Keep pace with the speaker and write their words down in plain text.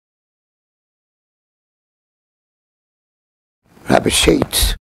Rabbi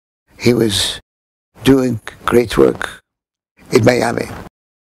Chait. He was doing great work in Miami.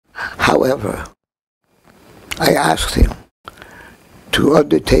 However, I asked him to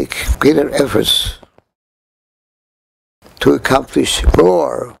undertake greater efforts to accomplish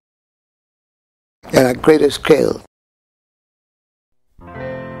more at a greater scale.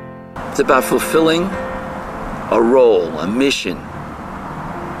 It's about fulfilling a role, a mission,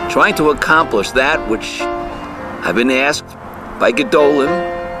 trying to accomplish that which I've been asked by Gedolim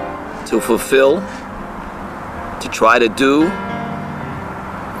to fulfill, to try to do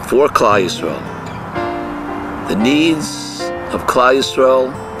for Klal Yisrael. The needs of Klal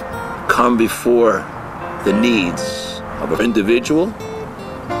Yisrael come before the needs of an individual,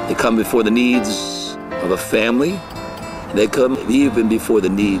 they come before the needs of a family, and they come even before the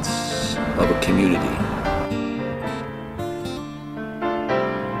needs of a community.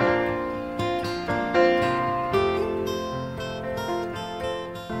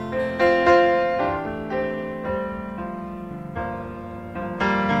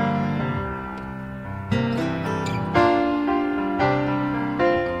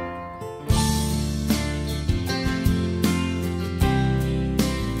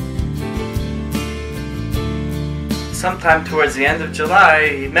 Sometime towards the end of July,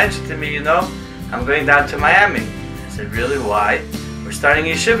 he mentioned to me, I'm going down to Miami. I said, really, why? We're starting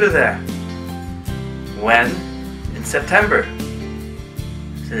yeshiva there. When? In September. I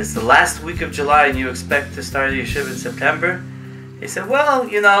said, it's the last week of July and you expect to start a yeshiva in September? He said, well,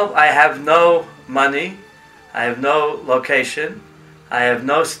 I have no money, I have no location, I have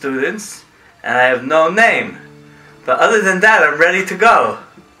no students, and I have no name. But other than that, I'm ready to go.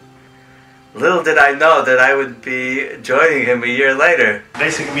 Little did I know that I would be joining him a year later.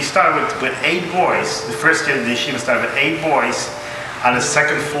 Basically, we started with 8 boys. The first year the yeshiva started with 8 boys on the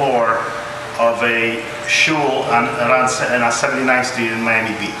second floor of a shul on 79th Street in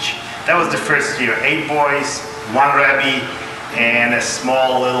Miami Beach. That was the first year. 8 boys, 1 Rabbi, and a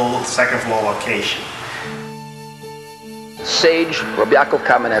small little second floor location. Sage Rabbi Yaakov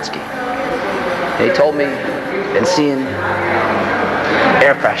Kamenetsky. And he told me, Bentzion,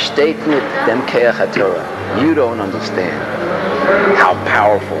 you don't understand how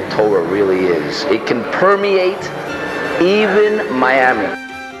powerful Torah really is. It can permeate even Miami.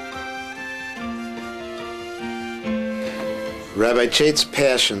 Rabbi Chait's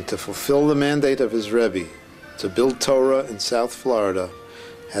passion to fulfill the mandate of his Rebbe, to build Torah in South Florida,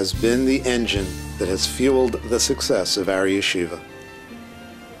 has been the engine that has fueled the success of our yeshiva.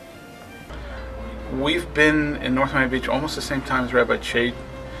 We've been in North Miami Beach almost the same time as Rabbi Chait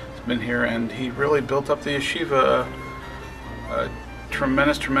has been here, and he really built up the yeshiva a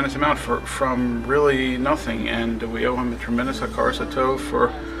tremendous amount from really nothing, and we owe him a tremendous hakar satov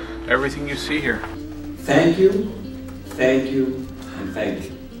for everything you see here. Thank you, and thank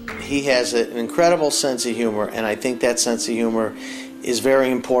you. He has an incredible sense of humor, and I think that sense of humor is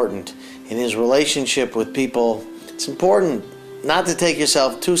very important in his relationship with people. It's important not to take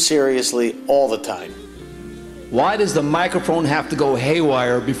yourself too seriously all the time. Why does the microphone have to go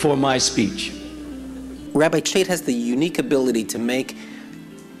haywire before my speech? Rabbi Chait has the unique ability to make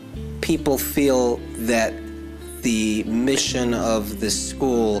people feel that the mission of this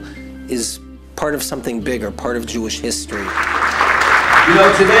school is part of something bigger, part of Jewish history.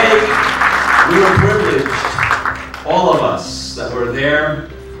 Today we were privileged, all of us that were there,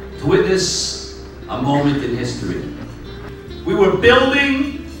 to witness a moment in history. We were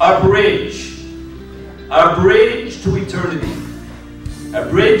building a bridge to eternity, a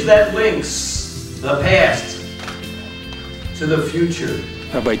bridge that links the past to the future.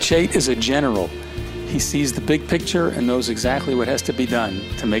 Rabbi Chait is a general. He sees the big picture and knows exactly what has to be done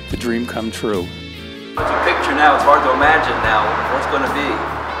to make the dream come true. If you picture now, it's hard to imagine now what's going to be.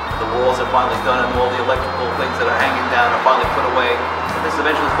 The walls are finally done and all the electrical things that are hanging down are finally put away. And this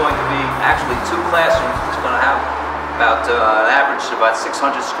eventually is going to be actually 2 classrooms. It's going to have about an average of about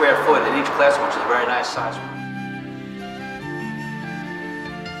 600 square foot in each classroom, which is a very nice size.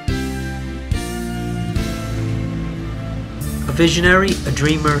 A visionary, a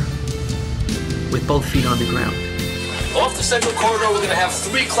dreamer, with both feet on the ground. Off the central corridor, we're going to have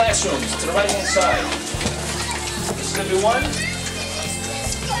 3 classrooms to the right-hand side. This is going to be 1,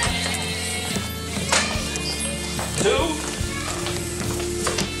 2,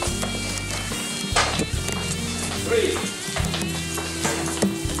 3.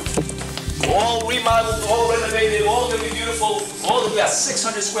 All remodeled, all renovated, all going to be beautiful. All of about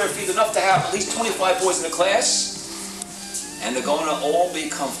 600 square feet, enough to have at least 25 boys in the class. And they're going to all be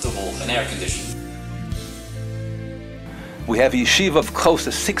comfortable and air conditioned. We have a yeshiva of close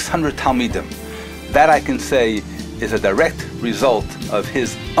to 600 Talmidim. That I can say is a direct result of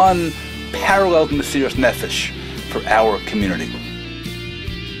his unparalleled Mesiras Nefesh for our community.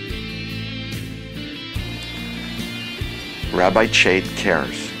 Rabbi Chait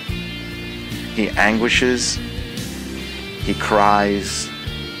cares. He anguishes, he cries,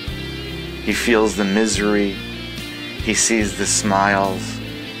 he feels the misery, he sees the smiles,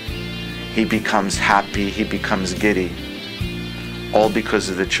 he becomes happy, he becomes giddy, all because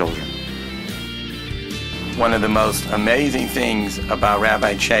of the children. One of the most amazing things about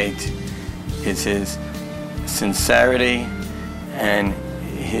Rabbi Chait is his sincerity and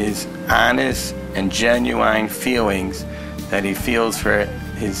his honest and genuine feelings that he feels for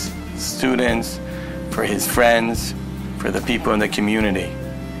his students, for his friends, for the people in the community.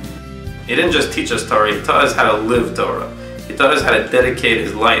 He didn't just teach us Torah, he taught us how to live Torah. He taught us how to dedicate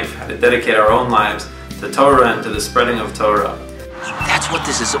his life, how to dedicate our own lives to Torah and to the spreading of Torah. That's what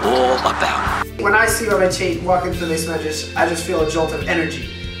this is all about. When I see Rabbi Chait walk into the Beis Medrash, I just feel a jolt of energy,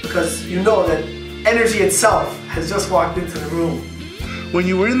 because you know that energy itself has just walked into the room. When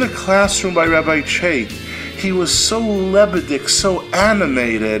you were in the classroom by Rabbi Chait, he was so lebedik, so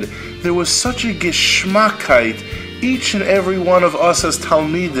animated. There was such a geschmackheit. Each and every one of us as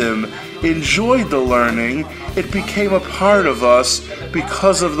Talmidim enjoyed the learning. It became a part of us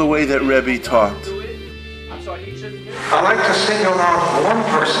because of the way that Rebbe taught. I'd like to single out one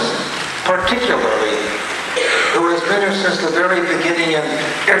person, particularly, who has been here since the very beginning and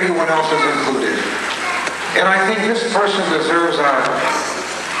everyone else is included. And I think this person deserves a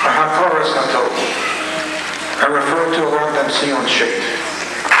Hakaras Hatov. I refer to Bentzion Chait.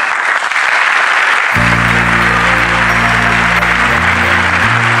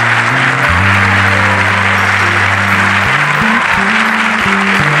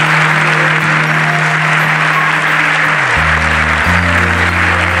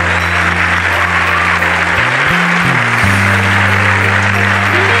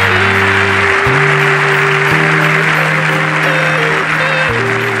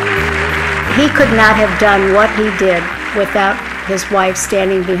 He could not have done what he did without his wife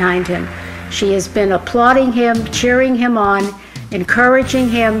standing behind him. She has been applauding him, cheering him on, encouraging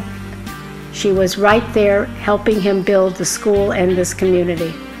him. She was right there helping him build the school and this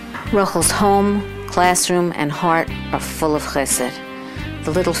community. Rachel's home, classroom, and heart are full of chesed.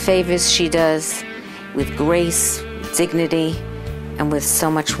 The little favors she does with grace, dignity, and with so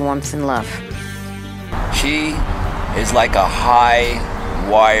much warmth and love. She is like a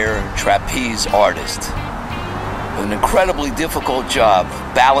high-wire trapeze artist with an incredibly difficult job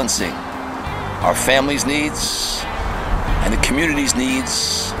balancing our family's needs and the community's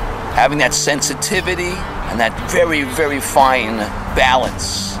needs, having that sensitivity and that very, very fine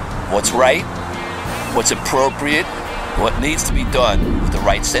balance. What's right, what's appropriate, what needs to be done with the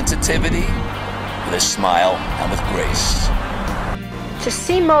right sensitivity, with a smile, and with grace. To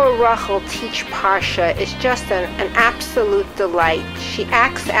see Mora Rachel teach Parsha is just an absolute delight. She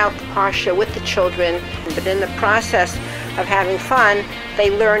acts out the Parsha with the children, but in the process of having fun,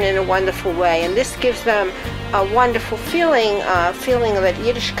 they learn in a wonderful way. And this gives them a wonderful feeling that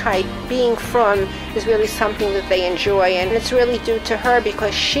Yiddishkeit, being from, is really something that they enjoy. And it's really due to her,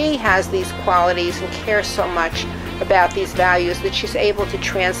 because she has these qualities and cares so much about these values that she's able to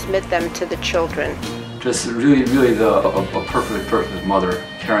transmit them to the children. Just really, really a perfect mother,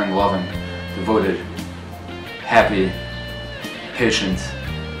 caring, loving, devoted, happy, patient.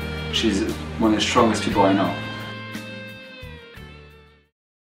 She's one of the strongest people I know.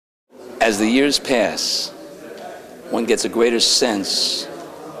 As the years pass, one gets a greater sense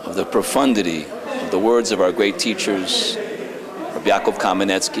of the profundity of the words of our great teachers, Rabbi Yaakov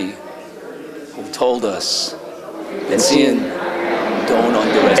Kamenetsky, who told us, Bentzion, don't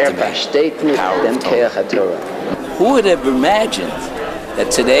underestimate the power of Torah. Who would have imagined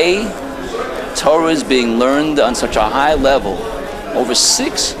that today Torah is being learned on such a high level? Over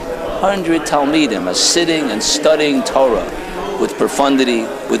 600 Talmidim are sitting and studying Torah with profundity,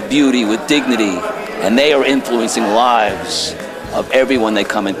 with beauty, with dignity, and they are influencing lives of everyone they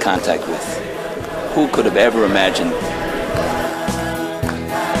come in contact with. Who could have ever imagined?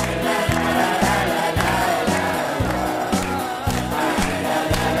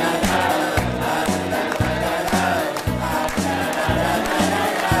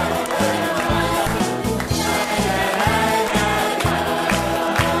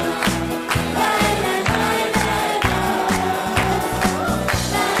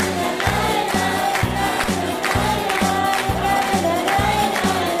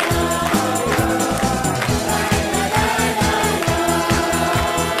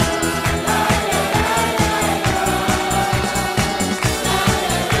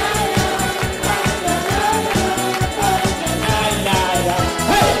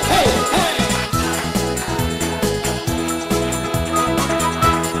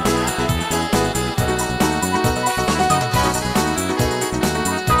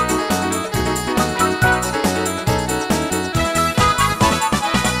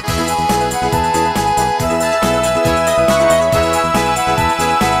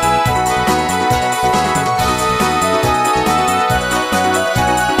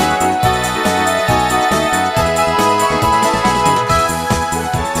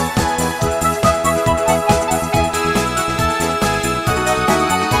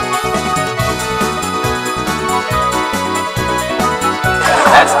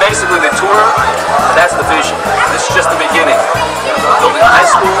 That's basically the tour, and that's the vision. This is just the beginning. Building a high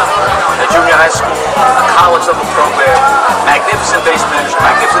school, a junior high school, a college level program, magnificent basement,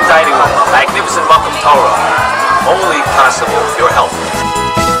 magnificent dining room, magnificent Makom Torah. Only possible with your help.